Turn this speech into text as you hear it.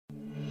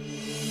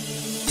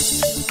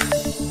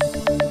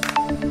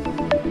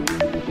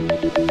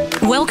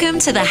Welcome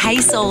to the Hey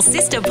Soul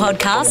Sister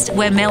podcast,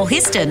 where Mel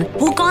Histon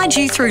will guide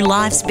you through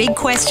life's big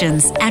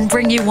questions and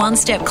bring you one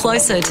step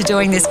closer to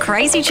doing this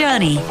crazy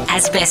journey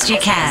as best you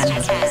can.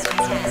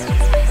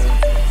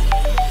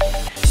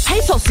 Hey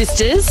Soul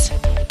Sisters,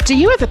 do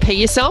you ever pee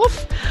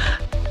yourself?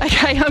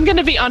 Okay, I'm going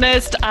to be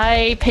honest,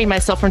 I pee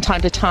myself from time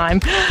to time.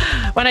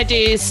 When I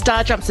do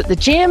star jumps at the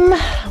gym,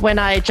 when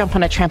I jump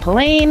on a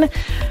trampoline,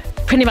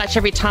 pretty much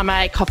every time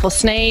I cough or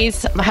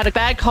sneeze. I had a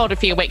bad cold a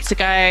few weeks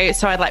ago,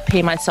 so I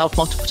pee myself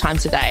multiple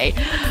times a day.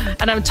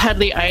 And I'm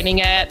totally owning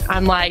it.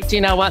 I'm like, do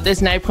you know what?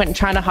 There's no point in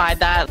trying to hide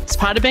that. It's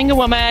part of being a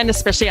woman,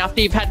 especially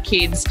after you've had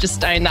kids.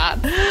 Just own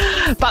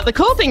that. But the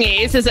cool thing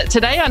is that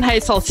today on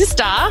Hey Soul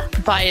Sister,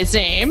 via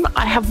Zoom,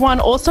 I have one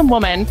awesome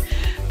woman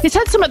who's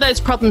had some of those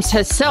problems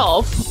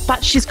herself,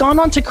 but she's gone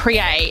on to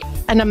create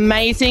an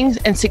amazing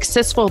and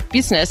successful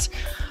business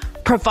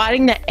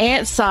providing the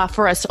answer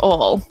for us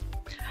all.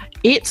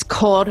 It's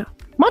called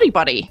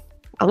Modibody.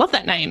 I love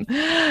that name.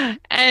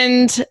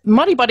 And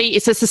Modibody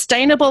is a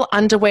sustainable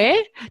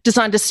underwear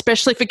designed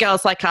especially for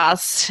girls like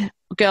us,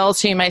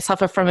 girls who may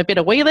suffer from a bit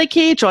of wee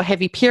leakage or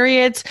heavy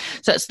periods.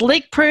 So it's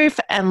leak-proof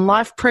and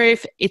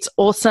life-proof. It's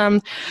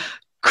awesome.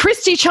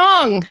 Christy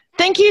Chong,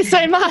 thank you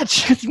so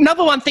much.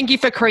 Number one, thank you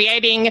for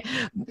creating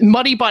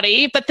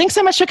Modibody, but thanks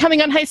so much for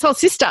coming on Hey Soul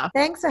Sister.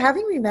 Thanks for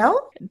having me,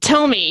 Mel.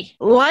 Tell me,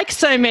 like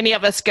so many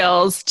of us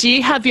girls, do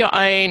you have your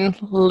own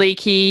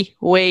leaky,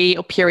 wee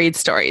or period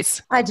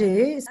stories? I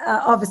do.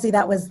 Obviously,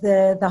 that was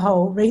the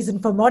whole reason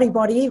for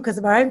Modibody, because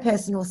of my own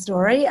personal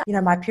story. You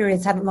know, my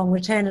periods hadn't long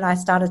returned and I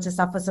started to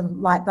suffer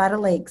some light bladder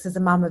leaks as a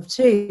mum of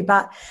two.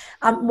 But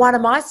one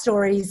of my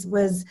stories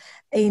was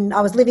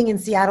I was living in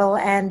Seattle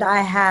and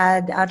I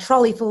had a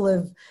trolley full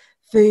of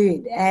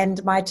food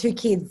and my two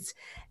kids,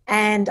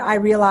 and I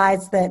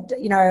realized that,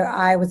 you know,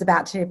 I was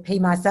about to pee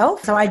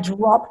myself. So I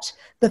dropped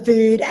the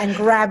food and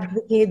grabbed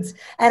the kids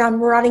and I'm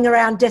running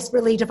around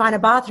desperately to find a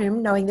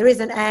bathroom, knowing there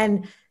isn't.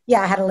 And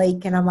yeah, I had a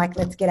leak and I'm like,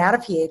 let's get out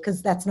of here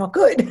because that's not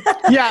good.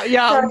 Yeah.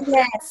 So,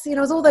 yes, you know,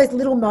 it was all those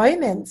little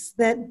moments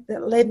that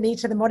led me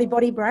to the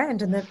Modibody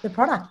brand and the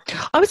product.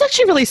 I was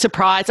actually really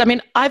surprised. I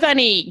mean, I've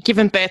only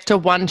given birth to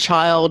one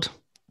child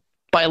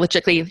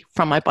biologically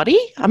from my body.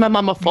 I'm a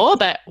mum of four,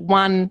 but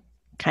one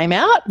came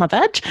out, my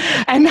veg.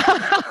 And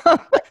I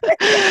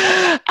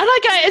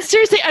go, it's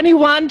seriously only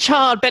one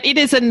child, but it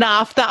is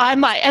enough that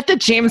I'm like at the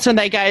gyms when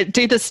they go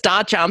do the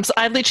star jumps,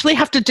 I literally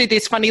have to do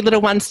these funny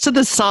little ones to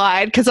the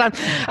side because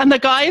and the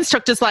guy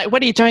instructor's like,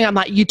 what are you doing? I'm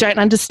like, you don't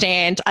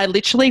understand. I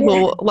literally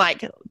will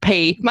like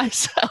pee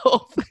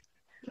myself.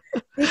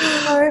 It's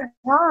so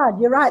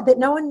hard. You're right that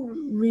no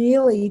one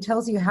really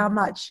tells you how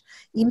much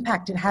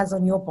impact it has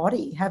on your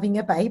body having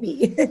a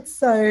baby. It's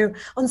so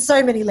on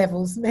so many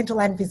levels, mental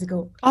and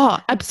physical. Oh,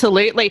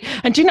 absolutely.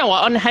 And do you know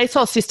what? On Hey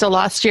Soul Sister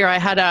last year, I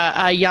had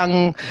a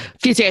young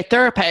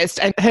physiotherapist,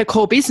 and her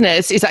core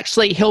business is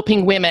actually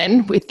helping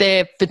women with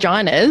their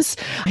vaginas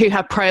who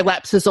have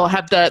prolapses or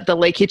have the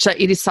leakage. So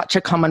it is such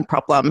a common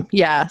problem.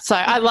 Yeah. So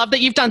I love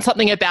that you've done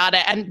something about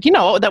it, and you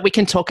know that we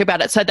can talk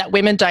about it so that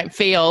women don't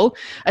feel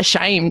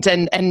ashamed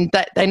and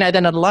that they know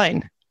they're not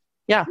alone.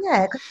 Yeah.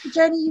 Yeah, because the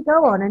journey you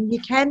go on, and you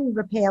can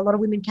repair, a lot of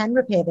women can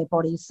repair their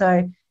bodies.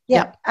 So, yeah,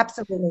 yep.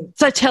 Absolutely.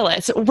 So tell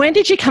us, when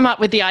did you come up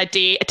with the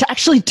idea to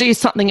actually do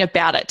something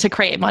about it, to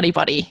create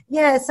Modibody?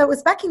 Yeah, so it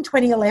was back in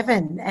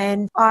 2011,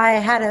 and I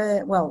had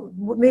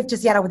moved to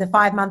Seattle with a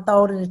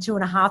 5-month-old and a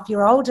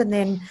 2.5-year-old. And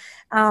then,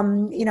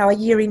 you know, a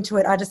year into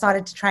it, I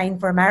decided to train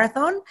for a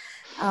marathon,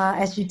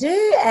 as you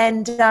do.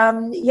 And,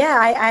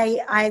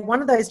 I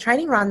one of those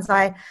training runs,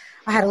 I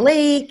had a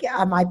leak,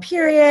 my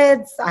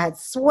periods, I had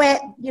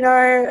sweat, you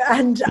know,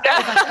 and I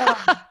was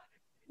like, oh,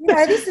 you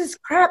know, this is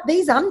crap.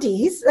 These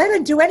undies, they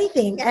don't do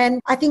anything. And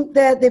I think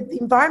the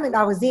environment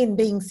I was in,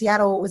 being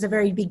Seattle, was a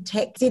very big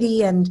tech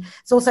city, and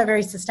it's also a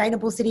very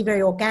sustainable city,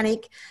 very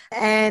organic.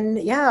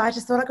 And yeah, I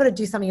just thought I've got to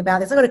do something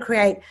about this. I've got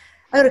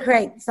to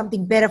create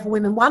something better for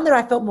women. One that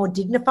I felt more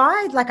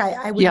dignified, like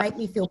I would make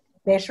me feel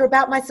better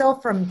about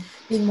myself from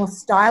being more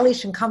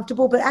stylish and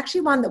comfortable, but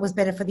actually one that was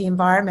better for the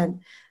environment.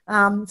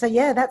 So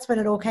yeah, that's when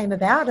it all came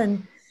about.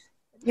 And,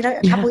 you know,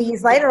 a couple of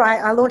years later,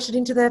 I launched it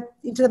into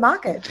the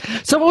market.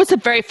 So what was the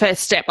very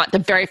first step, like the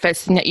very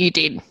first thing that you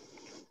did?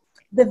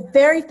 The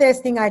very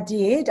first thing I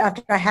did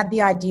after I had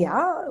the idea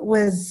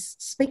was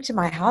speak to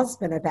my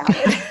husband about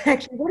it.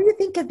 Actually, what do you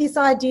think of this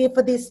idea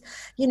for this,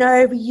 you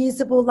know,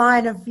 reusable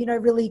line of, you know,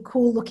 really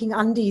cool looking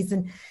undies?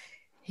 And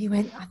he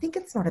went, I think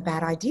it's not a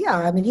bad idea.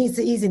 I mean, he's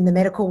in the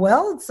medical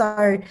world,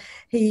 so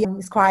he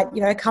is quite,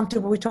 you know,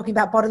 comfortable with talking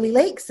about bodily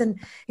leaks. And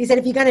he said,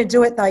 if you're going to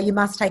do it, though, you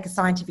must take a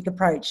scientific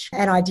approach.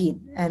 And I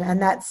did.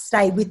 And that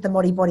stayed with the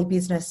Modibody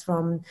business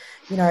from,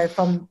 you know,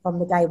 from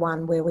the day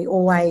one, where we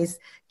always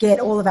get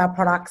all of our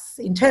products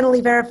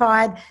internally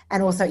verified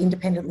and also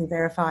independently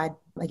verified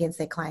against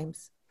their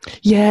claims.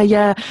 Yeah,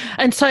 yeah.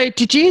 And so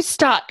did you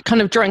start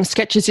kind of drawing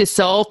sketches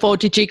yourself, or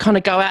did you kind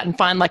of go out and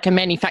find like a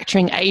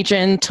manufacturing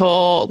agent,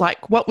 or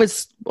like what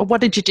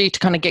did you do to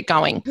kind of get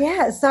going?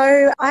 Yeah,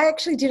 so I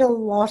actually did a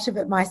lot of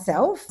it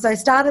myself. So I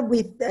started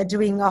with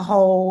doing a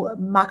whole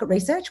market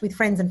research with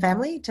friends and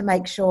family to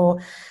make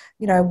sure,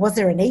 was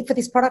there a need for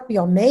this product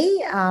beyond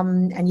me?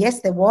 And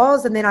yes, there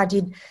was. And then I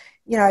did,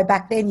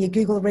 back then you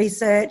Google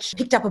research,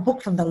 picked up a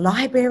book from the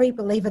library,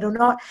 believe it or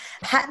not,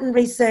 patent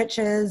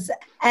researchers,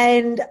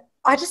 and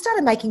I just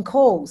started making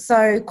calls.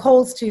 So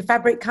calls to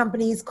fabric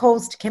companies,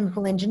 calls to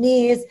chemical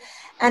engineers,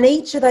 and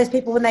each of those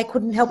people, when they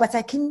couldn't help, I'd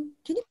say, can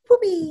you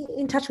put me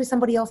in touch with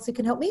somebody else who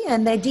can help me?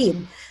 And they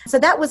did. So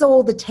that was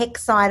all the tech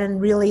side, and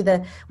really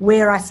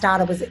where I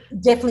started was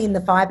definitely in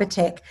the fibre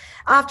tech.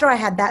 After I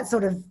had that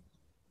sort of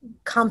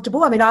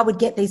comfortable, I would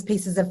get these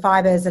pieces of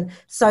fibres and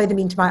sew them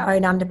into my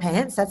own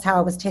underpants. That's how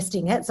I was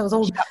testing it. So it was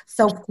all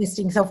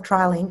self-testing,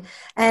 self-trialing.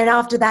 And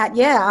after that,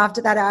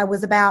 I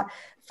was about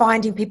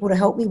finding people to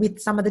help me with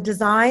some of the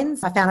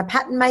designs. I found a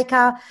pattern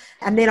maker,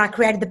 and then I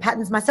created the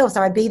patterns myself.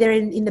 So I'd be there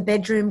in the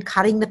bedroom,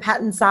 cutting the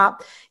patterns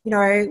up,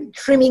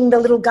 trimming the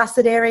little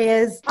gusset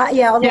areas. A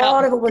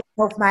lot of it was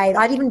self-made.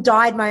 I'd even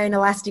dyed my own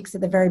elastics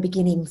at the very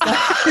beginning.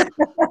 So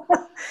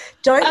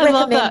don't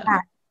recommend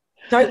that.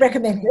 Don't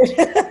recommend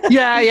it.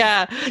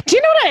 Yeah. Do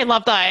you know what I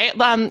love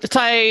though? So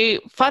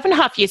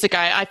 5.5 years ago,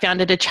 I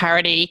founded a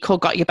charity called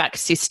Got Your Back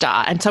Sister.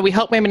 And so we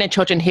help women and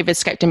children who've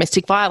escaped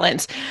domestic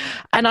violence.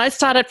 And I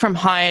started from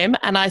home,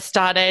 and I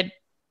started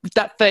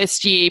that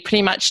first year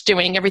pretty much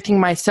doing everything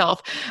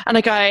myself.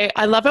 And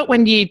I love it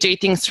when you do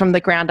things from the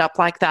ground up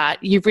like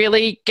that. You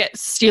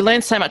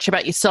learn so much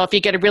about yourself.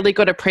 You get a really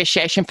good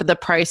appreciation for the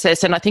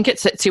process. And I think it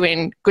sets you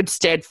in good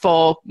stead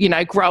for,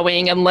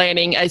 growing and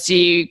learning as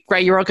you grow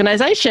your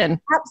organisation.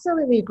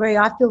 Absolutely agree.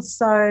 I feel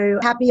so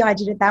happy I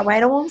did it that way.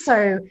 And I'm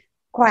also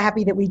quite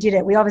happy that we did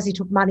it. We obviously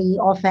took money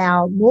off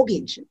our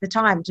mortgage at the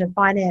time to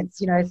finance,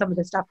 some of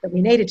the stuff that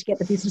we needed to get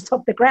the business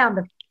off the ground,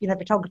 the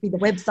photography, the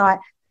website,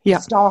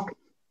 stock.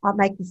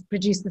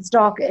 Produce the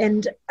stock,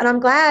 and I'm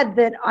glad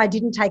that I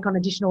didn't take on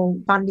additional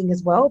funding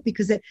as well,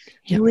 because it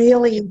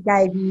really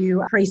gave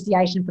you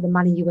appreciation for the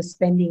money you were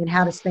spending and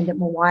how to spend it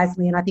more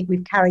wisely. And I think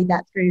we've carried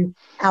that through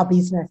our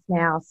business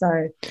now.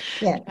 So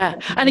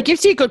and it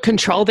gives you good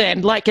control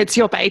then, like it's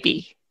your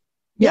baby.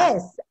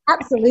 Yes,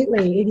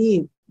 absolutely, it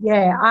is.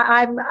 Yeah,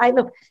 I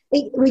look.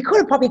 We could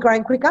have probably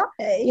grown quicker.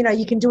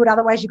 You can do it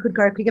other ways. You could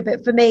grow quicker,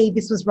 but for me,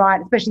 this was right,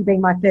 especially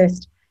being my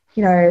first,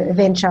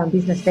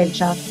 business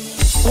venture.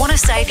 Want to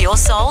save your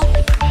soul?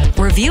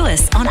 Review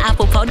us on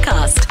Apple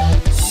Podcast.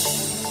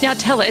 Now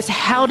tell us,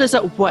 how does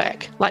it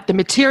work? Like the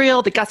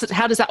material, the gussets,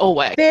 how does that all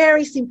work?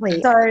 Very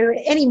simply. So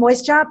any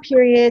moisture,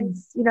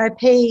 periods,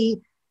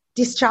 pee,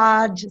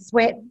 discharge,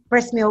 sweat,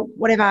 breast milk,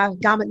 whatever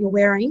garment you're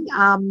wearing,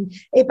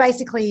 it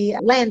basically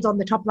lands on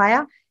the top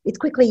layer. It's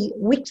quickly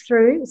wicked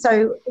through.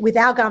 So with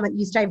our garment,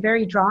 you stay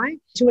very dry.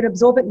 To an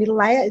absorbent middle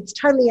layer, it's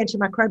totally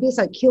antimicrobial,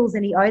 so it kills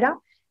any odour.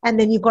 And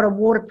then you've got a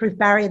waterproof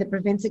barrier that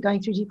prevents it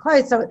going through your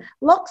clothes. So it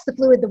locks the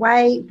fluid the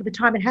way for the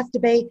time it has to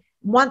be.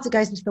 Once it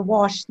goes into the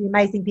wash, the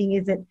amazing thing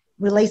is it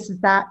releases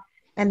that,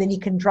 and then you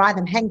can dry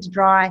them, hang to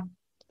dry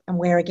and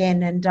wear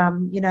again. And,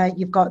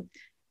 you've got a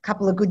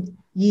couple of good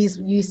years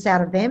use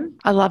out of them.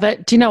 I love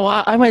it. Do you know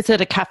what? I was at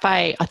a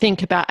cafe, I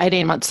think about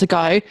 18 months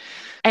ago,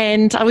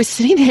 and I was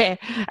sitting there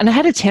and I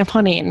had a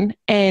tampon in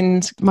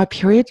and my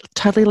period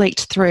totally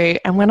leaked through.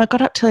 And when I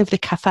got up to leave the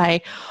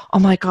cafe, oh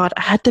my God,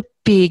 I had the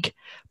big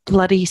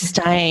bloody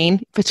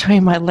stain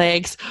between my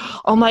legs.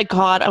 Oh my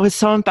God, I was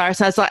so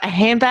embarrassed. I was like a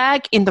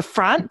handbag in the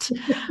front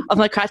of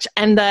my crotch,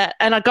 and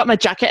I got my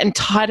jacket and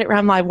tied it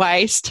around my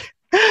waist.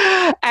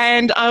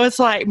 And I was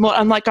like,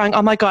 I'm like going,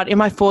 oh my God, in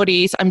my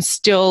 40s, I'm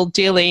still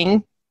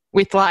dealing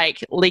with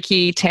like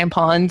leaky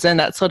tampons and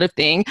that sort of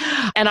thing.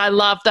 And I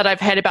love that I've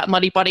heard about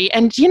Modibodi.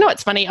 And you know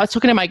what's funny? I was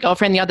talking to my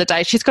girlfriend the other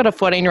day. She's got a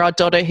 14-year-old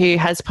daughter who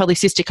has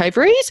polycystic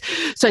ovaries.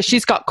 So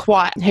she's got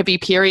quite heavy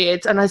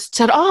periods. And I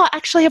said, oh,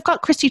 actually, I've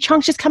got Christy Chong.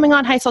 She's coming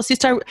on. Hey, Soul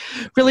Sister.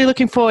 Really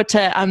looking forward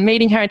to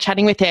meeting her and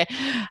chatting with her.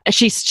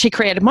 She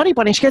created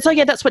Modibodi. And she goes, oh,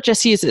 yeah, that's what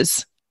Jess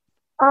uses.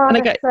 Oh, and I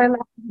go, so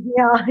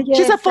yeah.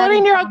 She's a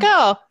 14-year-old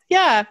girl.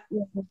 Yeah.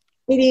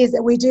 It is.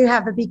 We do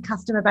have a big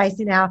customer base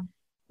in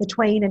the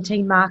tween and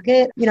teen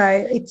market.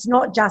 It's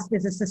not just,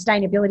 there's a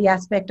sustainability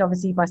aspect.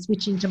 Obviously, by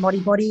switching to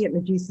Modibodi, it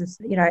reduces,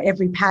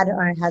 every pad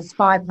has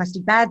 5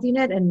 plastic pads in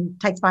it and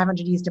takes 500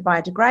 years to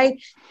biodegrade.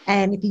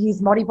 And if you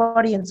use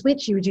Modibodi and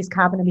switch, you reduce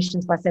carbon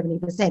emissions by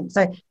 70%.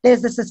 So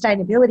there's the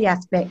sustainability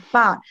aspect.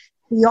 But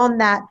beyond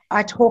that,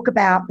 I talk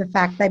about the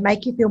fact they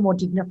make you feel more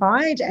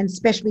dignified, and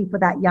especially for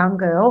that young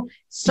girl,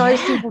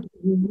 simple to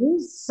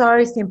use,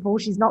 so simple.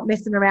 She's not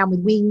messing around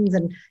with wings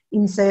and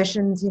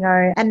insertions,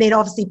 and then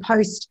obviously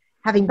post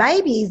having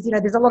babies,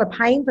 there's a lot of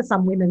pain for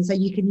some women, so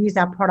you can use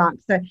our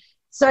products.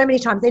 So many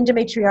times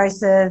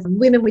endometriosis,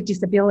 women with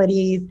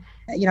disabilities,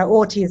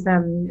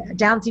 autism,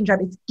 Down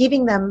syndrome, it's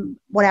giving them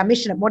what our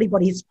mission at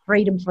Modibodi is: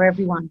 freedom for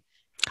everyone.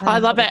 I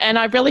love it. And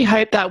I really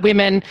hope that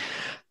women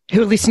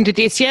who listen to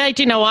this, yeah,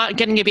 do you know what,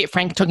 getting a bit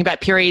frank, talking about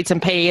periods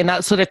and pee and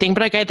that sort of thing,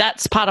 but I go,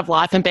 that's part of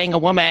life and being a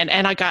woman.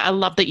 And I go, I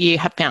love that you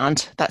have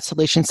found that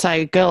solution.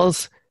 So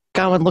girls,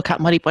 go and look up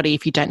Modibodi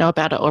if you don't know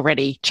about it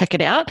already. Check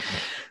it out.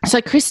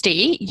 So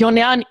Christy, you're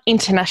now an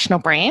international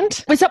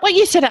brand. Was that what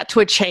you set out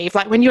to achieve?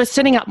 Like when you were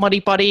setting up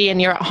Modibodi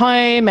and you're at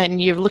home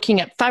and you're looking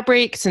at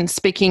fabrics and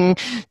speaking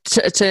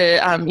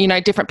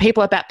to different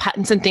people about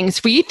patterns and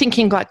things, were you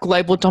thinking like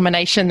global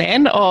domination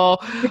then, or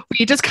were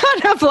you just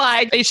kind of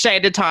like each day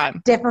at a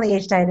time? Definitely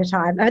each day at a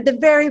time. At the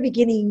very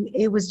beginning,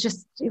 it was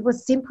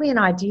simply an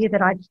idea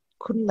that I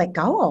couldn't let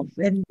go of.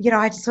 And,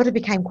 I sort of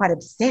became quite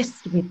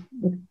obsessed with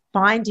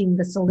finding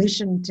the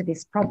solution to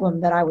this problem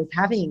that I was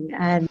having,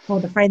 and for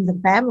the friends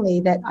and family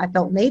that I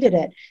felt needed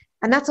it.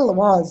 And that's all it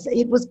was.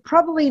 It was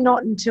probably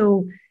not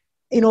until,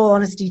 in all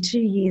honesty, 2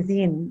 years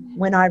in,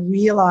 when I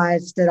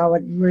realised that I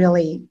would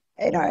really,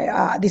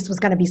 this was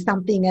going to be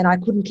something, and I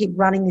couldn't keep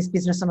running this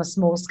business on a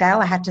small scale.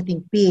 I had to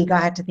think big. I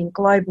had to think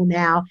global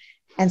now.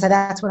 And so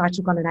that's when I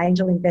took on an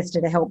angel investor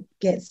to help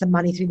get some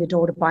money through the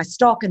door to buy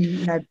stock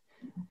and,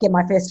 get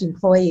my first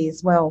employee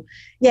as well.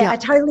 Yeah, I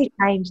totally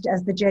changed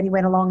as the journey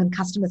went along, and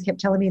customers kept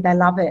telling me they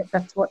love it.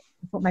 That's what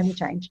made me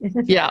change.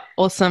 Yeah,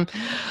 awesome.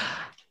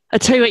 I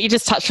tell you what, you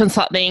just touched on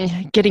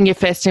something, getting your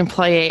first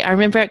employee. I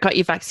remember at Got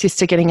Your Back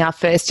Sister getting our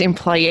first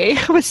employee.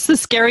 It was the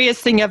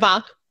scariest thing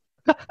ever.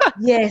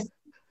 Yes.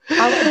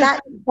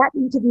 That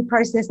interview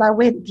process, I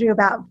went through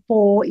about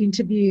 4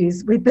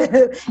 interviews with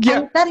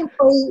and that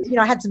employee,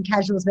 I had some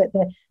casuals, but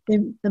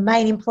the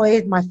main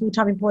employee, my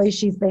full-time employee,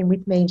 she's been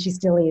with me and she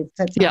still is.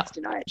 So it's nice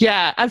to know.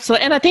 Yeah,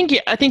 absolutely. And I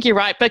think you're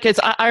right, because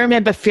I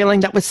remember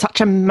feeling that was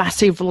such a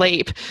massive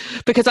leap,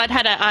 because I'd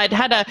had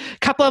a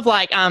couple of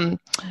like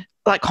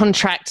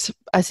contract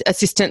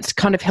assistants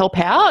kind of help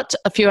out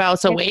a few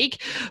hours a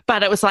week,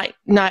 but it was like,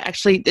 no,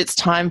 actually it's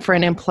time for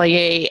an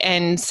employee.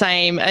 And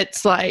same,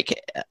 it's like,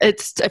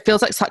 it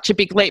feels like such a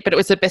big leap, but it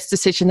was the best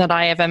decision that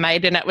I ever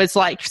made. And it was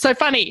like, so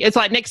funny. It's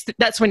like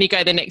that's when you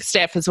go the next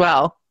step as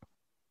well.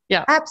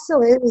 Yeah,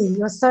 absolutely.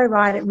 You're so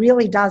right. It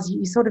really does.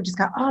 You sort of just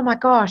go, oh my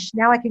gosh,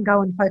 now I can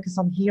go and focus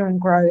on here and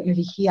grow over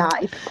here.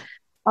 It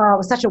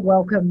was such a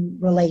welcome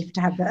relief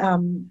to have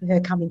her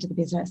come into the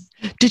business.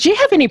 Did you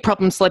have any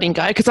problems letting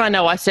go? Because I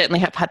know I certainly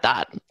have had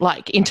that,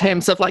 like in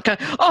terms of like,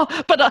 but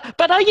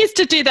I used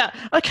to do that.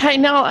 Okay,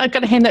 now I've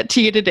got to hand that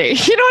to you to do.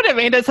 You know what I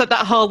mean? It's like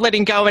that whole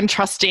letting go and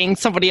trusting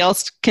somebody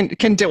else can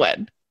do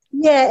it.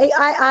 Yeah,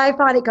 I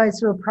find it goes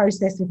through a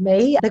process with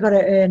me. They've got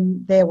to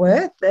earn their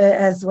worth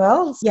as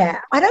well. Yeah,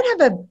 I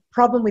don't have a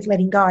problem with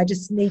letting go. I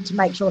just need to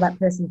make sure that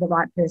person's the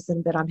right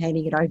person that I'm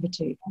handing it over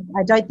to.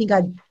 I don't think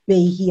I'd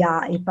be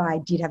here if I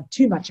did have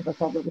too much of a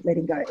problem with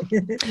letting go.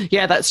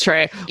 Yeah, that's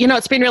true.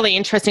 It's been really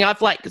interesting.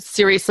 I've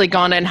seriously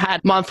gone and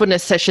had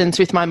mindfulness sessions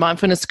with my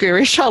mindfulness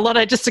guru,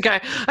 Charlotte, just to go,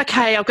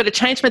 okay, I've got to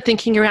change my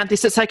thinking around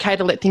this. It's okay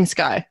to let things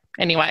go.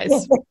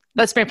 Anyways,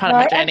 that's been part of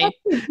my journey.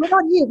 Good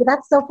on you, but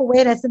that's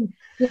self-awareness. And,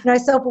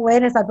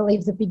 self-awareness, I believe,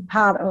 is a big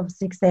part of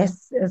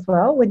success as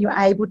well, when you're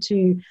able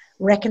to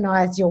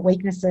recognise your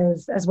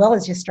weaknesses as well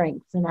as your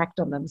strengths and act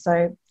on them.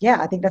 So,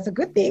 yeah, I think that's a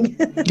good thing.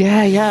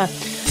 Yeah.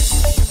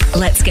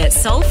 Let's get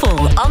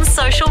soulful on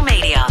social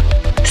media.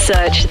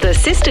 Search the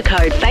Sister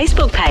Code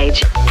Facebook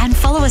page and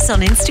follow us on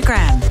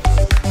Instagram.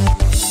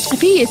 A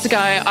few years ago,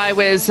 I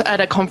was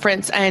at a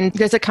conference and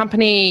there's a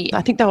company,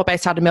 I think they were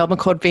based out of Melbourne,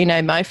 called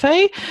Vino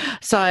Mofo.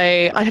 So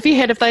have you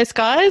heard of those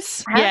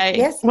guys?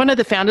 Yes. One of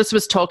the founders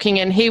was talking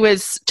and he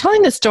was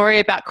telling the story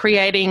about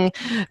creating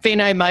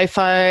Vino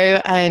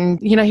Mofo, and,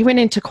 he went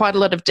into quite a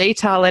lot of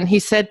detail, and he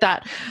said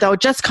that they were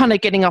just kind of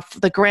getting off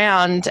the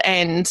ground,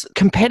 and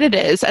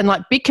competitors, and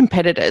like big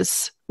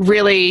competitors,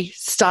 really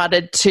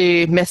started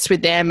to mess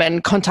with them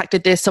and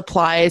contacted their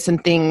suppliers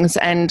and things,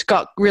 and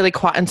got really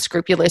quite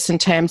unscrupulous in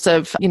terms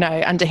of,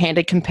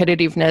 underhanded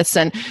competitiveness.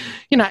 And,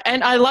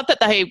 and I love that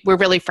they were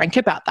really frank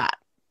about that,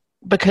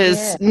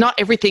 because not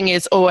everything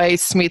is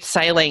always smooth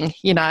sailing,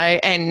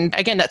 and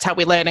again, that's how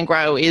we learn and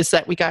grow, is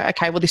that we go,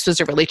 okay, well, this was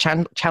a really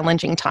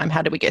challenging time.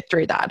 How do we get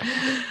through that?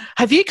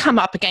 Have you come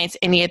up against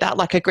any of that,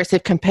 like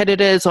aggressive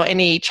competitors or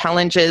any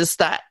challenges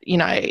that,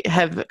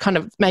 have kind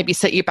of maybe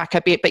set you back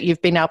a bit, but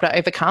you've been able to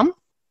overcome?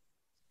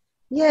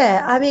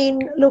 Yeah, I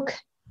mean, look,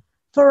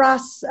 for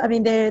us, I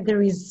mean,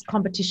 there is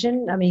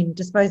competition. I mean,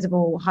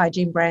 disposable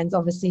hygiene brands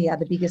obviously are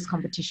the biggest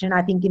competition.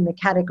 I think in the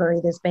category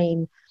there's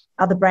been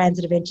other brands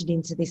that have entered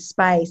into this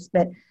space,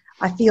 but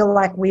I feel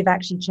like we've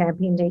actually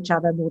championed each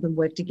other more than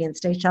worked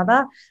against each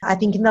other. I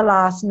think in the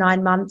last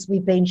 9 months,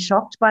 we've been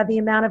shocked by the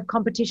amount of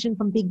competition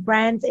from big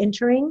brands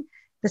entering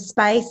the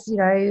space,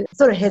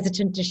 sort of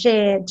hesitant to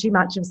share too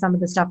much of some of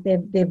the stuff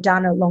they've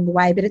done along the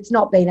way, but it's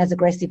not been as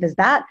aggressive as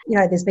that.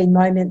 There's been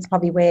moments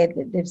probably where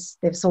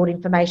they've sought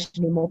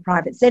information in more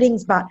private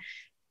settings, but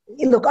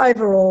look,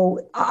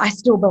 overall, I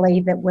still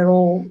believe that we're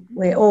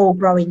all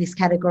growing this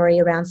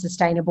category around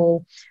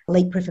sustainable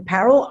leak-proof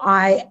apparel.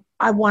 I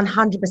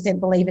 100%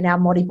 believe in our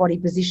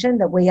Modibodi position,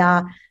 that we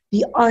are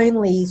the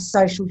only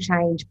social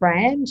change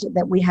brand,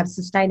 that we have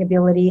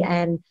sustainability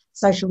and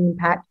social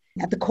impact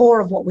at the core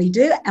of what we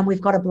do, and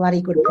we've got a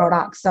bloody good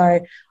product.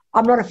 So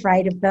I'm not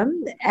afraid of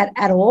them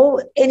at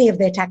all, any of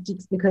their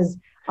tactics, because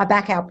I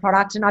back our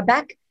product and I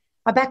back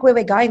where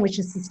we're going, which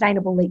is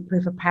sustainable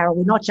leak-proof apparel.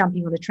 We're not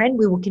jumping on a trend.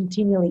 We will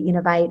continually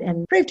innovate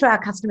and prove to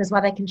our customers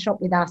why they can shop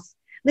with us.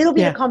 A little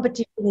bit of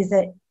competition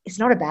it's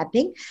not a bad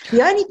thing.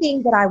 The only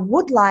thing that I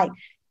would like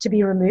to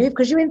be removed,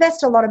 because you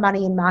invest a lot of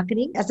money in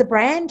marketing as a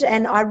brand,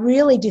 and I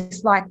really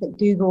dislike that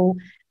Google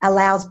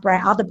allows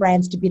other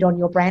brands to bid on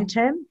your brand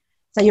term.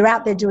 So you're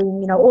out there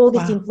doing, all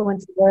this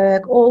influencer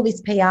work, all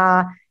this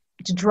PR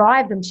to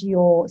drive them to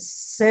your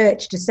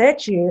search, to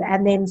search you,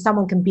 and then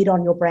someone can bid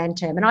on your brand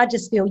term. And I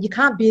just feel you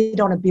can't bid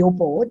on a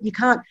billboard. You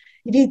can't,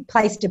 if you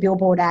placed a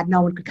billboard ad,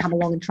 no one could come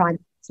along and try and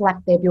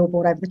slap their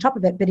billboard over the top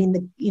of it. But in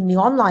the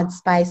online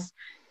space,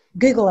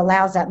 Google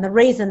allows that. And the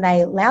reason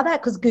they allow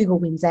that, because Google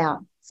wins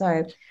out. So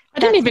I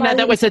didn't even know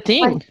that was a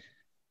thing.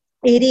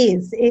 It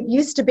is. It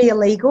used to be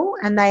illegal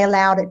and they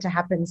allowed it to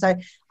happen. So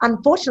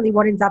unfortunately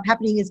what ends up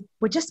happening is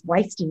we're just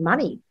wasting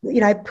money,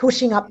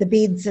 pushing up the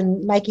bids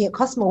and making it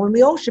cost more when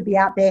we all should be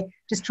out there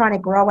just trying to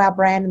grow our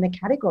brand in the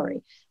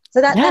category. So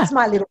that's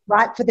my little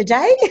gripe for the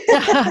day.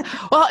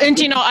 Well,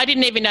 and I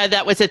didn't even know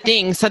that was a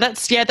thing. So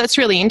that's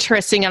really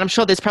interesting. And I'm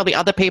sure there's probably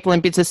other people in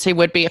business who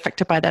would be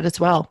affected by that as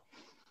well.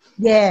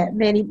 Yeah,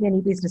 many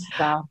businesses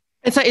are.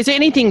 And so is there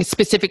anything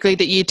specifically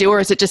that you do, or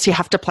is it just you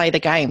have to play the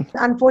game?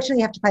 Unfortunately,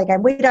 you have to play the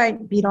game. We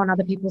don't bid on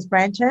other people's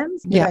brand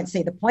terms. We don't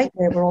see the point.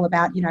 We're all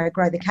about,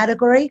 grow the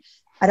category.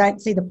 I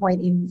don't see the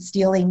point in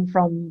stealing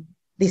from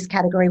this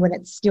category when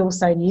it's still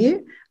so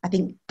new. I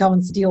think go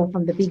and steal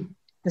from the big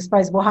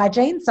disposable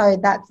hygiene. So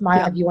that's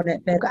my view on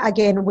it. But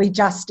again, we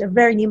just are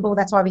very nimble.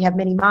 That's why we have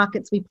many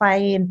markets we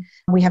play in.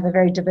 We have a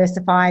very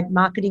diversified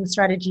marketing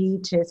strategy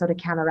to sort of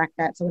counteract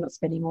that. So we're not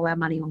spending all our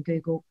money on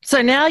Google.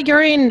 So now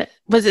you're in,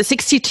 was it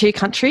 62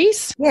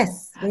 countries?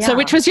 Yes. So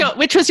which was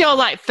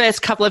your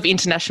first couple of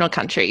international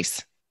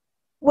countries?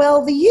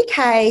 Well, the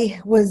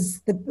UK was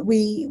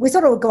we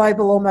sort of were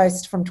global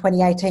almost from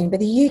 2018, but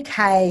the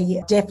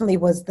UK definitely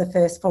was the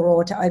first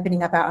furore to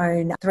opening up our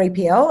own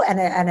 3PL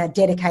and a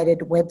dedicated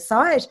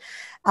website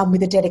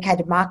with a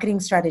dedicated marketing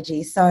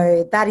strategy.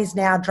 So that is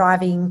now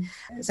driving,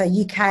 so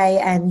UK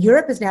and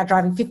Europe is now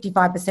driving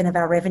 55% of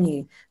our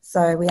revenue.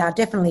 So we are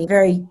definitely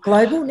very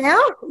global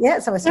now. Yeah,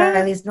 so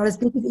Australia is not as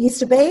big as it used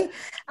to be.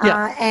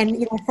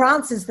 And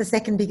France is the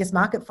second biggest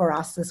market for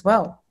us as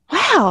well.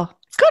 Wow.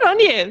 Good on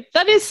you.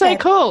 That is so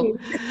cool.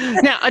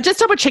 Now, I'm just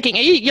double checking.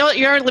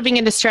 You're living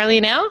in Australia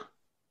now?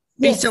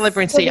 Yes. Are you still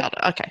living in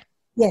Seattle? Okay.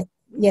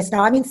 Yes. No,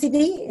 I'm in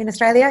Sydney, in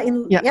Australia.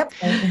 Yep.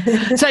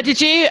 So did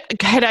you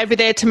head over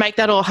there to make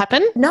that all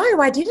happen? No,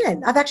 I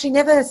didn't. I've actually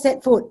never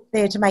set foot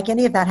there to make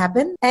any of that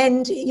happen.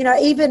 And,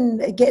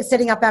 even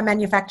setting up our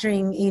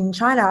manufacturing in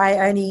China,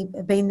 I only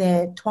been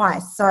there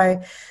twice.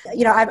 So,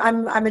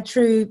 I'm a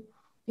true,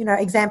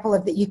 example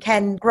of that you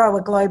can grow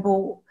a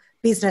global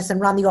business and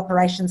run the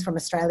operations from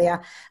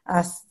Australia.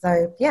 And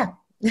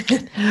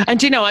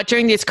do you know what?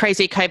 During these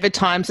crazy COVID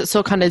times, it's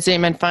all kind of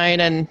Zoom and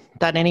phone and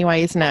that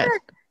anyway, isn't it?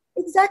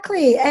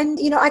 Exactly. And,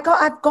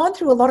 I've gone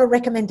through a lot of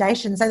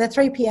recommendations. So the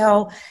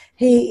 3PL,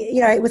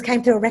 it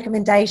came through a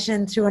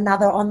recommendation through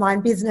another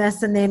online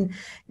business. And then,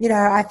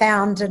 I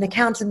found an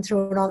accountant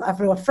through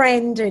a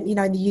friend, and,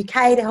 in the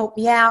UK to help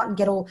me out and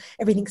get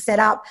everything set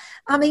up.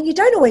 I mean, you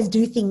don't always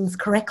do things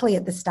correctly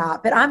at the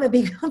start, but I'm a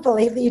big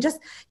believer that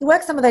you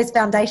work some of those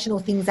foundational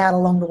things out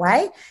along the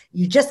way.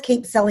 You just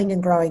keep selling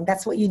and growing.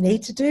 That's what you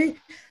need to do.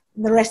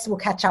 And the rest will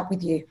catch up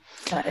with you.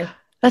 So.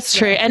 That's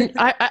true. And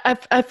I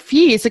a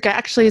few years ago,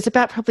 actually, it's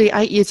about probably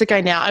 8 years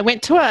ago now, I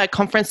went to a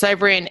conference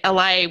over in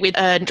LA with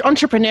an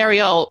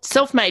entrepreneurial,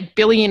 self-made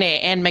billionaire,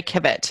 Anne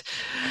McKevitt.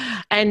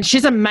 And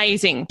she's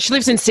amazing. She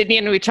lives in Sydney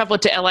and we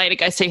travelled to LA to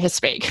go see her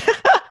speak,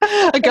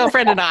 a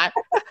girlfriend and I.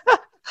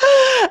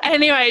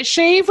 Anyway,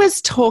 she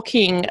was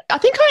talking, I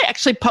think I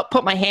actually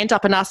put my hand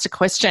up and asked a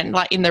question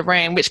in the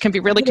room, which can be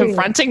really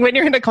confronting when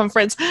you're in a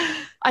conference.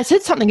 I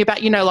said something about,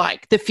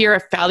 the fear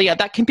of failure.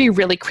 That can be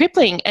really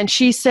crippling. And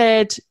she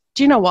said,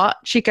 do you know what?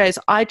 She goes,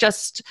 I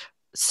just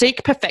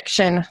seek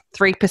perfection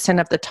 3%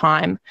 of the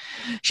time.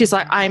 She's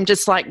like, I'm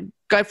just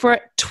go for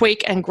it,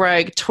 tweak and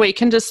grow,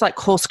 tweak and just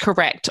course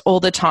correct all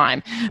the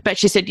time. But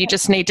she said, you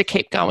just need to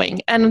keep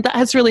going. And that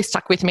has really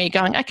stuck with me,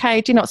 going,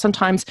 okay, do you know what?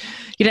 Sometimes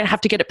you don't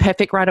have to get it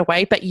perfect right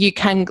away, but you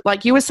can,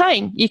 like you were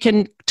saying, you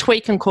can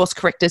tweak and course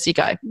correct as you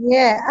go.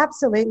 Yeah,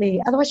 absolutely.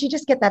 Otherwise you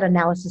just get that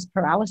analysis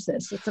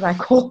paralysis. That's what I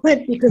call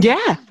it. Because,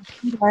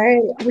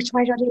 which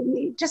way do I do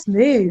it? Just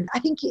move. I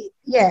think,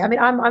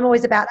 I'm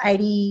always about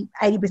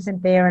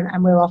 80% there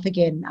and we're off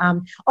again.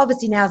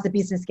 Obviously now as the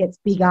business gets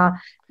bigger,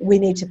 we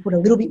need to put a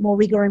little bit more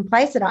rigor in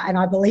place, and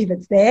I believe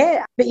it's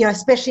there. But,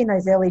 especially in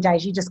those early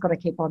days, you just got to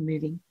keep on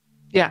moving.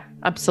 Yeah,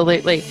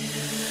 absolutely.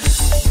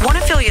 Want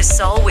to fill your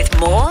soul with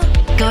more?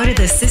 Go to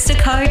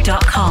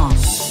thesistercode.com.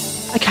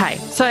 Okay,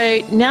 so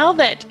now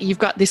that you've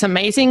got this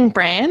amazing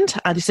brand,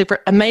 this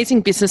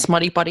amazing business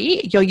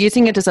body, you're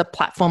using it as a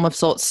platform of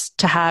sorts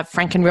to have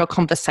frank and real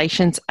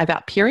conversations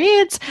about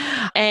periods.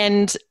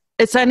 And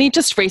It's only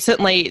just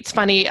recently, it's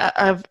funny,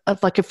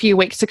 like a few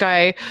weeks ago,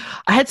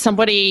 I had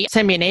somebody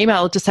send me an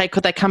email to say,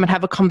 could they come and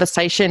have a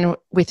conversation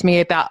with me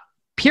about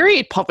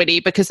period poverty,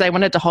 because they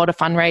wanted to hold a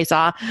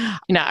fundraiser,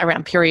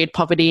 around period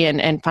poverty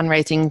and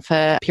fundraising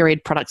for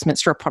period products,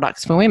 menstrual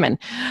products for women.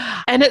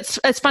 And it's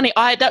funny,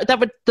 that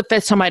was the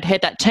first time I'd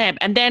heard that term.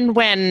 And then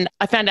when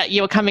I found out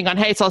you were coming on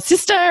Hey Soul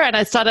Sister, and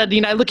I started,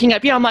 looking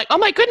at you, I'm like, oh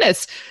my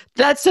goodness,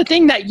 that's the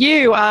thing that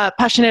you are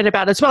passionate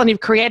about as well. And you've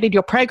created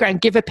your program,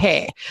 Give a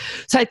Pair.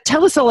 So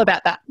tell us all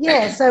about that.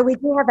 Yeah, so we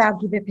do have our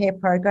Give a Pair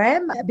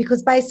program,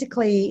 because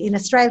basically in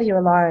Australia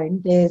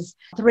alone, there's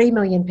 3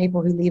 million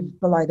people who live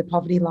below the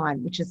poverty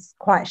line, which is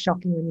quite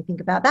shocking when you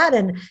think about that.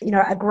 And,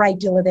 a great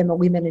deal of them are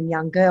women and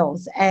young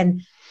girls.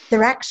 And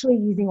they're actually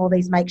using all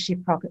these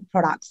makeshift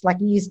products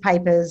like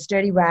newspapers,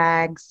 dirty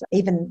rags,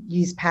 even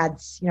used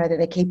pads, that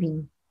they're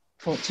keeping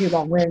for too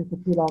long, wearing for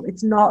too long.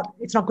 It's not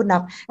good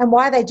enough. And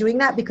why are they doing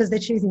that? Because they're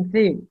choosing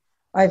food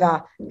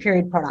over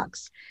period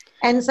products.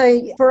 And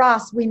so for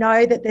us, we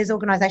know that there's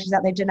organisations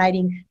out there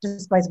donating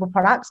disposable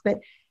products, but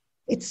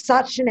it's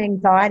such an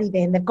anxiety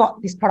then. They've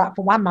got this product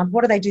for 1 month.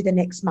 What do they do the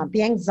next month?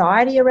 The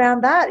anxiety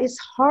around that is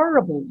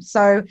horrible.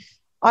 So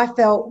I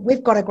felt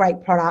we've got a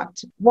great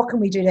product. What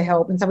can we do to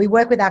help? And so we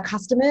work with our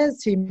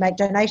customers who make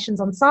donations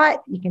on site.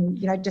 You can,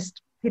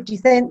 just 50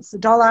 cents,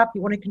 $1 if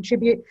you want to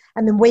contribute,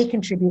 and then we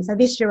contribute. So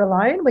this year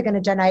alone, we're going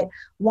to donate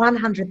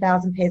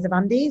 100,000 pairs of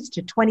undies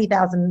to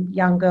 20,000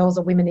 young girls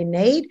or women in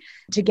need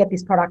to get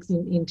this product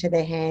into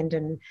their hand.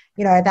 And,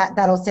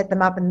 that'll set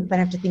them up and they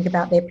don't have to think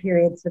about their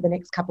periods for the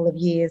next couple of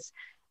years.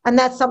 And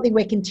that's something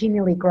we're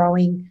continually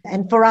growing.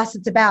 And for us,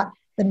 it's about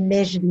the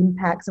measured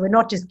impact. So we're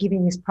not just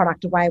giving this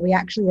product away. We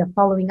actually are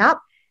following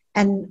up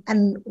and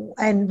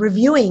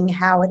reviewing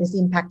how it has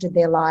impacted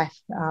their life.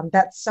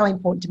 That's so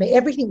important to me.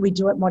 Everything we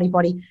do at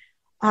Modibodi,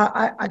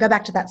 I go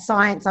back to that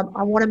science. I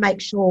want to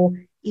make sure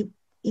it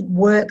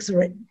works,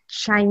 or it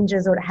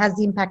changes, or it has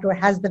impact, or it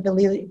has the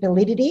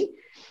validity,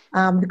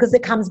 because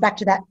it comes back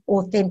to that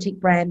authentic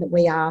brand that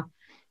we are.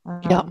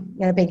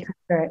 Being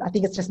transparent. I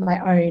think it's just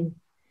my own,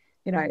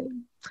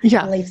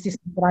 belief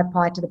system that I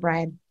apply to the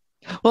brand.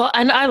 Well,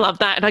 and I love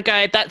that. And I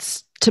go,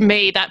 to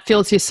me, that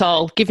fills your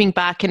soul, giving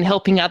back and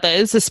helping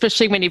others,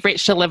 especially when you've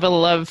reached a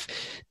level of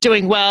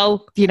doing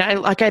well,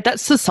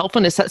 that's the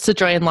soulfulness, that's the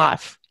joy in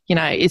life,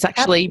 is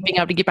actually being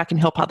able to give back and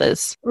help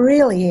others.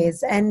 Really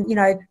is. And,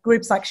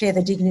 groups like Share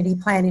the Dignity,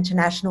 Plan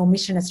International,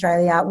 Mission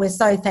Australia, we're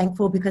so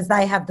thankful because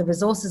they have the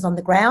resources on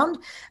the ground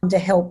to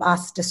help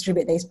us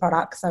distribute these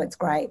products. So it's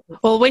great.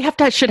 Well, we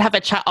should have a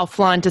chat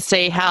offline to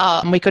see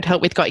how we could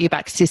help with Got You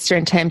Back Sister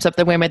in terms of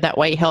the women that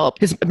we help.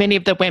 Because many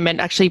of the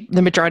women, actually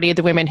the majority of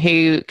the women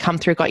who come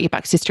through Got You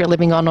Back Sister are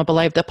living on or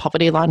below the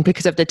poverty line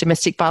because of the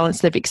domestic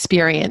violence they've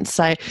experienced.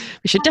 So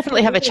we should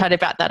definitely have a chat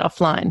about that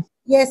offline.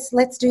 Yes,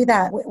 let's do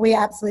that. We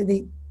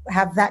absolutely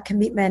have that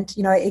commitment.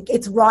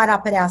 It's right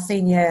up at our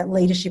senior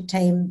leadership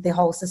team, the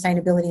whole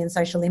sustainability and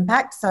social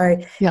impact. So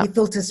it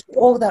filters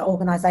all the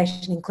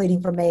organisation,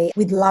 including from me.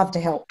 We'd love to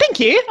help. Thank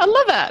you. I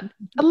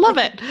love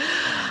it.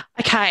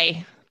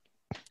 Okay.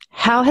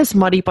 How has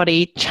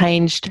Modibodi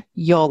changed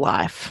your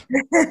life?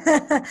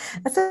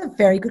 That's a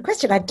very good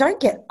question. I don't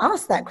get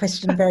asked that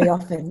question very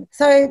often.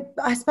 So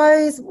I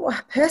suppose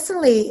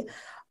personally,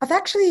 I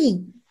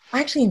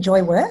actually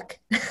enjoy work.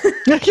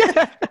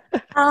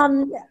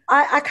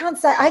 I can't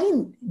say I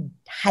didn't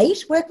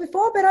hate work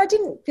before, but I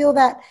didn't feel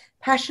that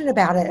passionate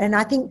about it. And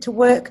I think to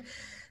work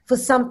for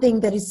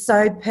something that is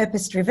so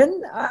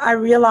purpose-driven, I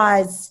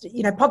realised,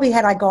 probably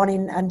had I gone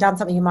in and done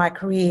something in my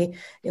career,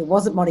 it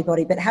wasn't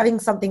Modibodi, but having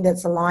something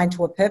that's aligned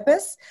to a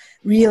purpose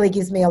really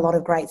gives me a lot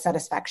of great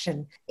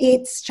satisfaction.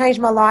 It's changed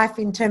my life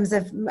in terms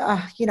of,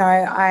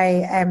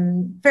 I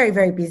am very,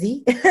 very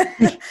busy,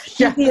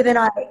 busier than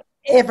I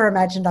ever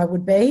imagined I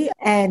would be.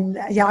 And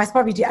I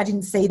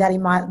didn't see that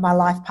in my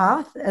life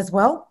path as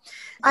well.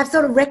 I've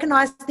sort of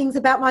recognised things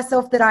about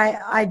myself that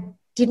I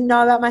didn't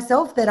know about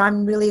myself, that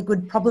I'm really a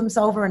good problem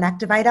solver and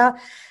activator.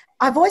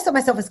 I've always thought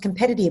myself as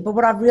competitive, but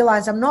what I've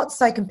realised, I'm not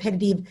so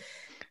competitive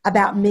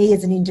about me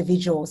as an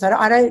individual. So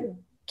I don't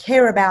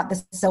care about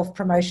the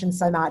self-promotion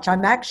so much.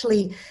 I'm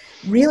actually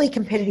really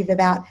competitive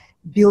about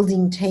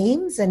building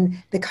teams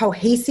and the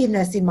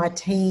cohesiveness in my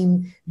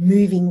team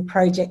moving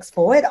projects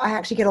forward. I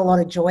actually get a lot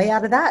of joy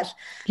out of that.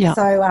 Yeah.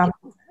 So,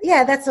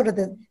 that's sort of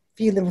the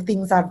few little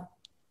things I've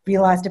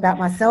realised about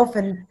myself,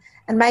 and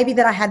maybe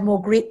that I had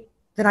more grit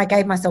than I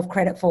gave myself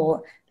credit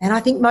for. And I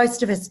think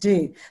most of us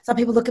do. Some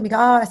people look at me and go,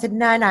 I said,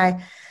 no,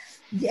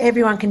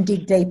 everyone can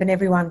dig deep and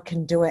everyone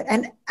can do it.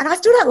 And I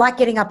still don't like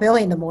getting up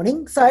early in the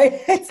morning. So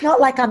it's not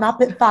like I'm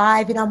up at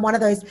 5, I'm one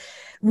of those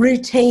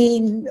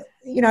routine,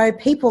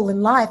 people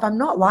in life. I'm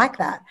not like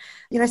that.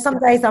 Some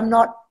days I'm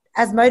not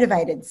as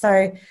motivated.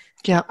 So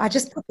I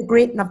just put the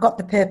grit and I've got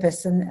the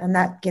purpose, and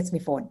that gets me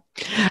forward.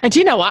 And do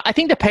you know what? I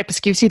think the purpose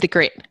gives you the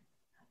grit.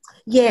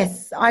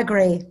 Yes, I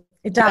agree.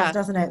 It does,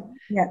 doesn't it?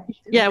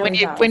 Yeah,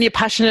 really when you're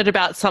passionate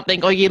about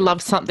something or you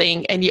love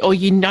something or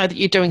you know that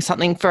you're doing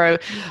something for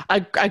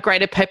a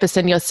greater purpose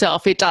than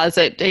yourself,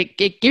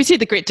 it gives you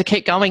the grit to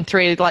keep going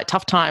through like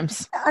tough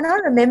times. And I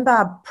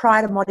remember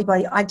prior to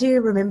Modibody, I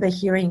do remember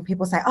hearing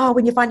people say, oh,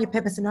 when you find your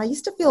purpose, and I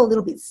used to feel a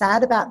little bit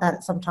sad about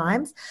that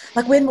sometimes.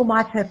 Like, when will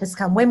my purpose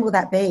come? When will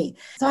that be?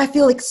 So I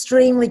feel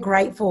extremely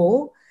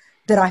grateful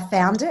that I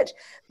found it,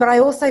 but I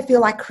also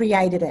feel I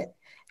created it.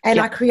 And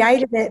I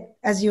created it,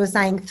 as you were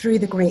saying, through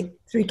the grit,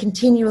 through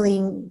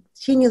continually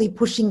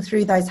pushing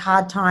through those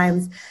hard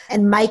times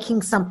and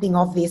making something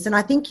of this. And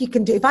I think you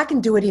can do, if I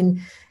can do it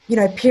in,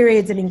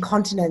 periods and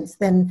incontinence,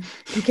 then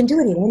you can do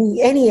it in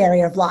any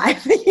area of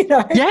life,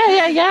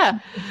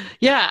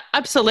 Yeah,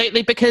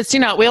 absolutely. Because,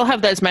 we all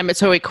have those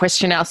moments where we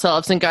question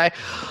ourselves and go,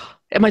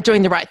 am I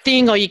doing the right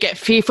thing? Or you get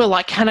fearful,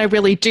 like, can I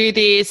really do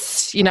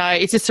this?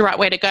 Is this the right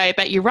way to go?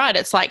 But you're right.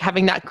 It's like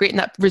having that grit and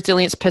that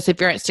resilience,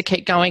 perseverance to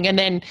keep going. And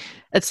then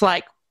it's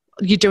like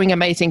you're doing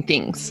amazing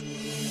things.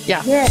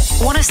 Yeah.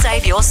 Want to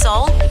save your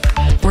soul?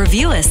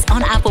 Review us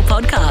on Apple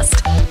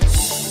Podcast.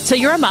 So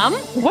you're a mum.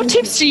 What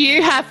tips do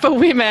you have for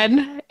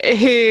women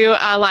who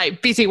are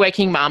like busy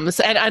working mums?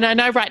 And I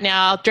know right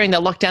now during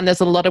the lockdown,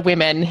 there's a lot of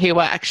women who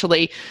are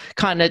actually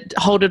kind of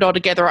hold it all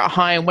together at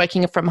home,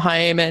 working from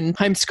home and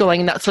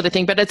homeschooling and that sort of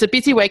thing. But as a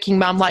busy working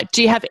mum, like,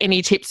 do you have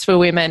any tips for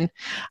women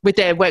with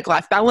their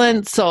work-life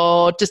balance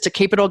or just to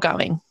keep it all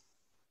going?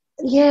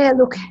 Yeah,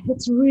 look,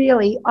 it's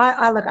really,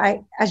 I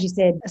as you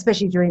said,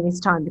 especially during this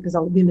time, because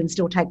women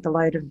still take the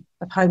load of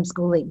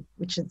homeschooling,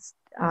 which is,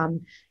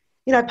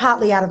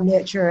 partly out of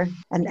nurture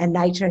and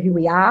nature who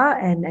we are,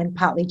 and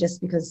partly just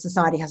because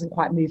society hasn't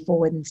quite moved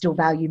forward and still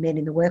value men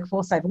in the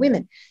workforce over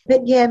women.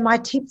 But yeah, my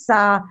tips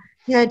are,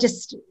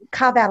 just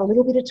carve out a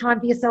little bit of time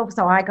for yourself.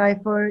 So I go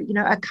for,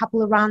 a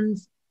couple of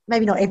runs,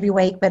 maybe not every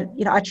week, but,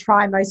 I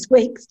try most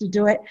weeks to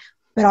do it.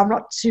 But I'm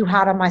not too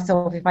hard on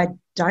myself if I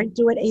don't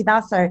do it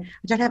either. So I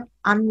don't have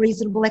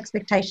unreasonable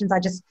expectations. I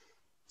just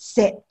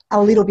set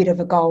a little bit of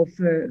a goal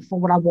for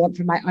what I want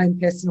from my own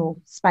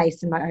personal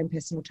space and my own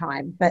personal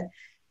time. But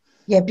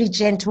yeah, be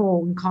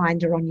gentle and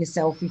kinder on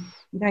yourself if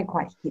you don't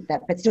quite hit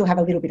that, but still have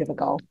a little bit of a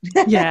goal.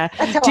 Yeah.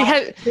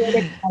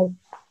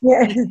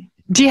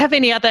 Do you have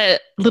any other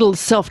little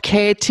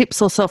self-care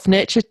tips or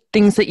self-nurture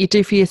things that you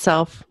do for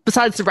yourself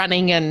besides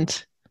running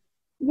and...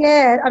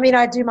 Yeah, I mean,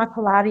 I do my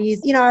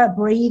Pilates,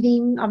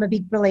 breathing. I'm a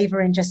big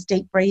believer in just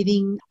deep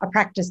breathing. I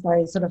practice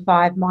those sort of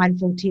 5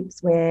 mindful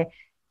tips where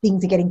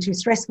things are getting too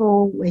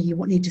stressful, where you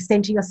need to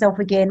center yourself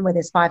again, where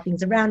there's 5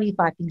 things around you,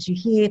 5 things you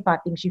hear, 5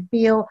 things you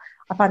feel.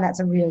 I find that's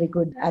a really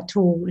good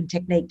tool and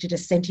technique to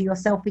just center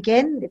yourself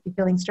again if you're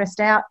feeling stressed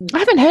out. I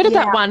haven't heard of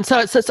that one.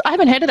 So I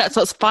haven't heard of that.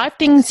 So it's 5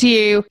 things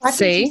you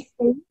see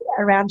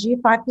around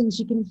you, 5 things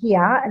you can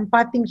hear, and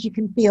 5 things you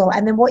can feel.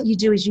 And then what you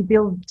do is you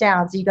build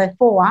down. So you go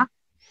 4,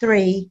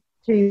 3,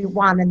 2,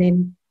 1, and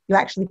then you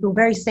actually feel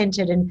very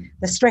centered and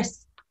the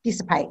stress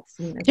dissipates.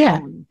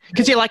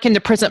 Because you're like in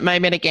the present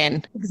moment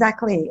again.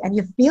 Exactly. And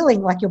you're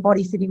feeling like your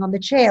body sitting on the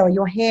chair or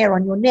your hair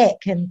on your neck,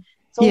 and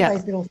it's all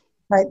those little.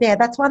 So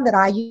that's one that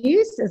I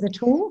use as a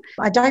tool.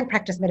 I don't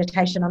practice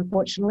meditation,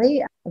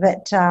 unfortunately,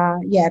 but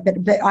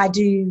I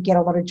do get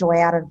a lot of joy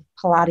out of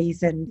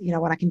Pilates, and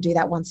when I can do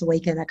that once a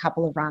week and a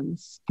couple of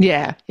runs.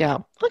 Yeah.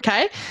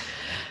 Okay.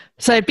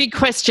 So big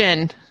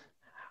question.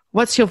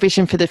 What's your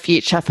vision for the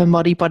future for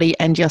Modibody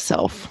and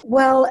yourself?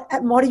 Well,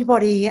 at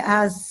Modibody,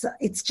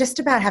 it's just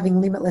about having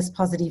limitless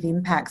positive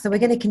impact. So we're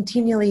going to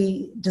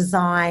continually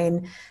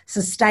design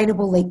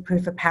sustainable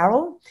leak-proof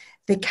apparel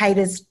that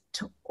caters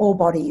to all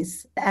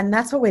bodies. And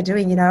that's what we're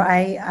doing.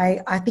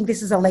 I think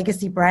this is a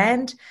legacy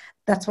brand.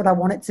 That's what I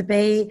want it to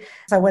be.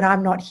 So when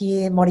I'm not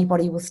here,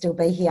 Modibody will still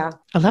be here.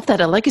 I love that,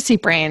 a legacy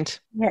brand.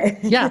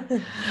 Yeah.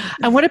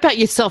 And what about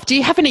yourself? Do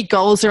you have any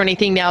goals or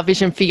anything now,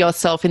 vision for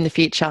yourself in the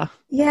future?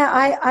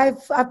 Yeah,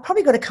 I've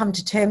probably got to come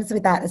to terms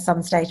with that at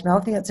some stage, Mel.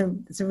 I think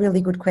it's a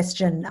really good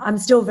question. I'm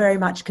still very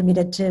much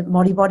committed to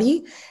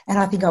Modibody, and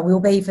I think I will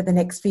be for the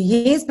next few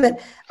years,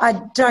 but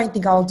I don't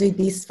think I'll do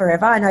this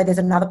forever. I know there's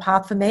another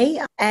path for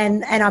me,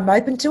 and I'm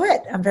open to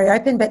it. I'm very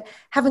open, but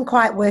haven't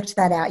quite worked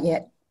that out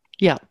yet.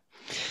 Yeah.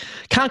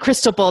 Can't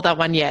crystal ball that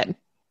one yet.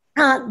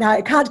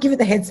 Can't give it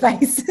the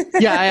headspace.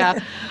 Yeah.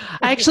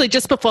 I actually,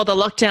 just before the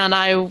lockdown,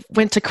 I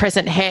went to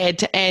Crescent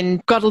Head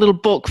and got a little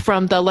book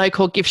from the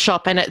local gift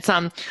shop, and it's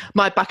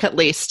my bucket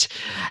list.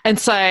 And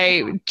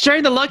so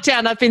during the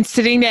lockdown, I've been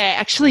sitting there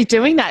actually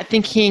doing that,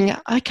 thinking,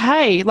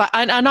 okay,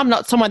 and I'm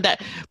not someone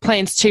that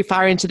plans too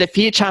far into the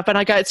future, but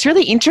I go, it's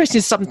really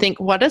interesting to think,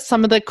 what are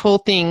some of the cool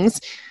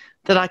things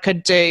that I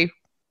could do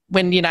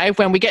when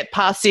we get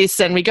past this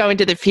and we go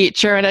into the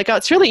future? And I go,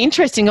 it's really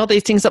interesting, all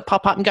these things that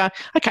pop up, and go,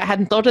 okay, I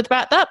hadn't thought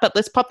about that, but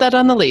let's pop that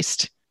on the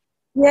list.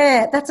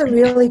 Yeah, that's a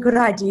really good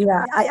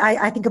idea.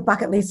 I think a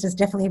bucket list is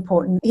definitely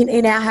important.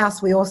 In our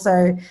house, we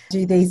also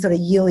do these sort of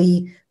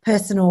yearly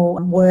personal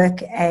work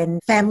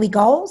and family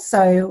goals.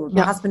 So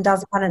my husband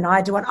does one and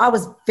I do one. I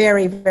was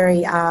very,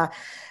 very... I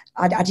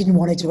didn't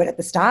want to do it at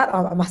the start.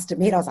 I must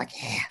admit, I was like,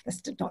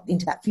 let's not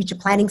into that future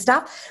planning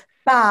stuff.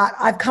 But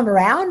I've come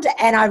around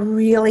and I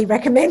really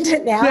recommend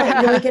it now.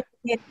 I really get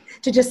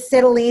to just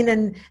settle in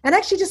and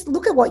actually just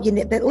look at what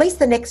at least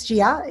the next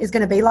year is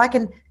going to be like.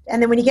 And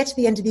then when you get to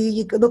the end of the year,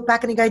 you look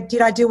back and you go,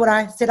 did I do what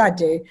I said I'd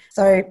do?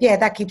 So, yeah,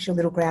 that keeps you a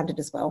little grounded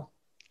as well.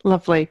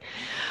 Lovely.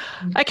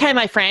 Okay,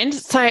 my friend.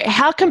 So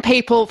how can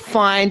people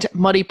find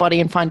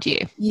Modibodi and find you?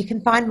 You can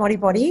find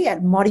Modibodi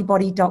at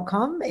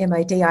modibodi.com,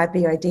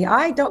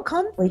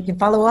 MODIBODI.com. Or you can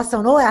follow us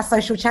on all our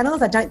social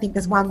channels. I don't think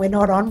there's one we're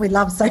not on. We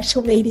love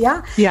social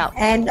media. Yeah.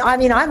 And I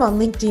mean, I'm on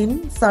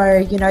LinkedIn, so,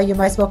 you know, you're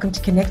most welcome to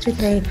connect with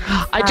me.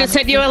 I just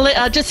sent you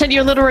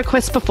a little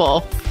request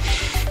before.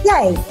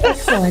 Yay.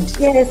 Excellent.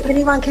 Yes,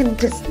 anyone can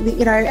just,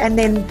 you know, and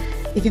then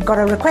if you've got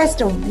a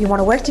request or you want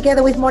to work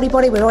together with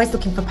Modibodi, we're always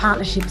looking for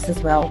partnerships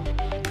as well.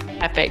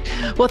 Perfect.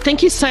 Well,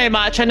 thank you so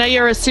much. I know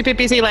you're a super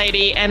busy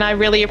lady and I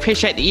really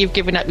appreciate that you've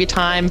given up your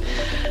time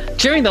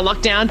during the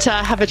lockdown to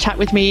have a chat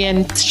with me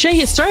and share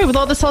your story with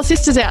all the soul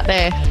sisters out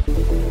there.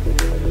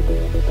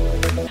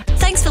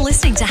 Thanks for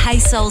listening to Hey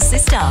Soul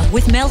Sister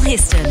with Mel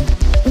Histon.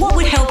 What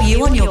would help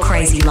you on your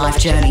crazy life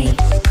journey?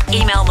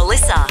 Email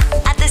Melissa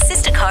at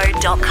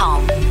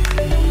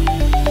thesistercode.com.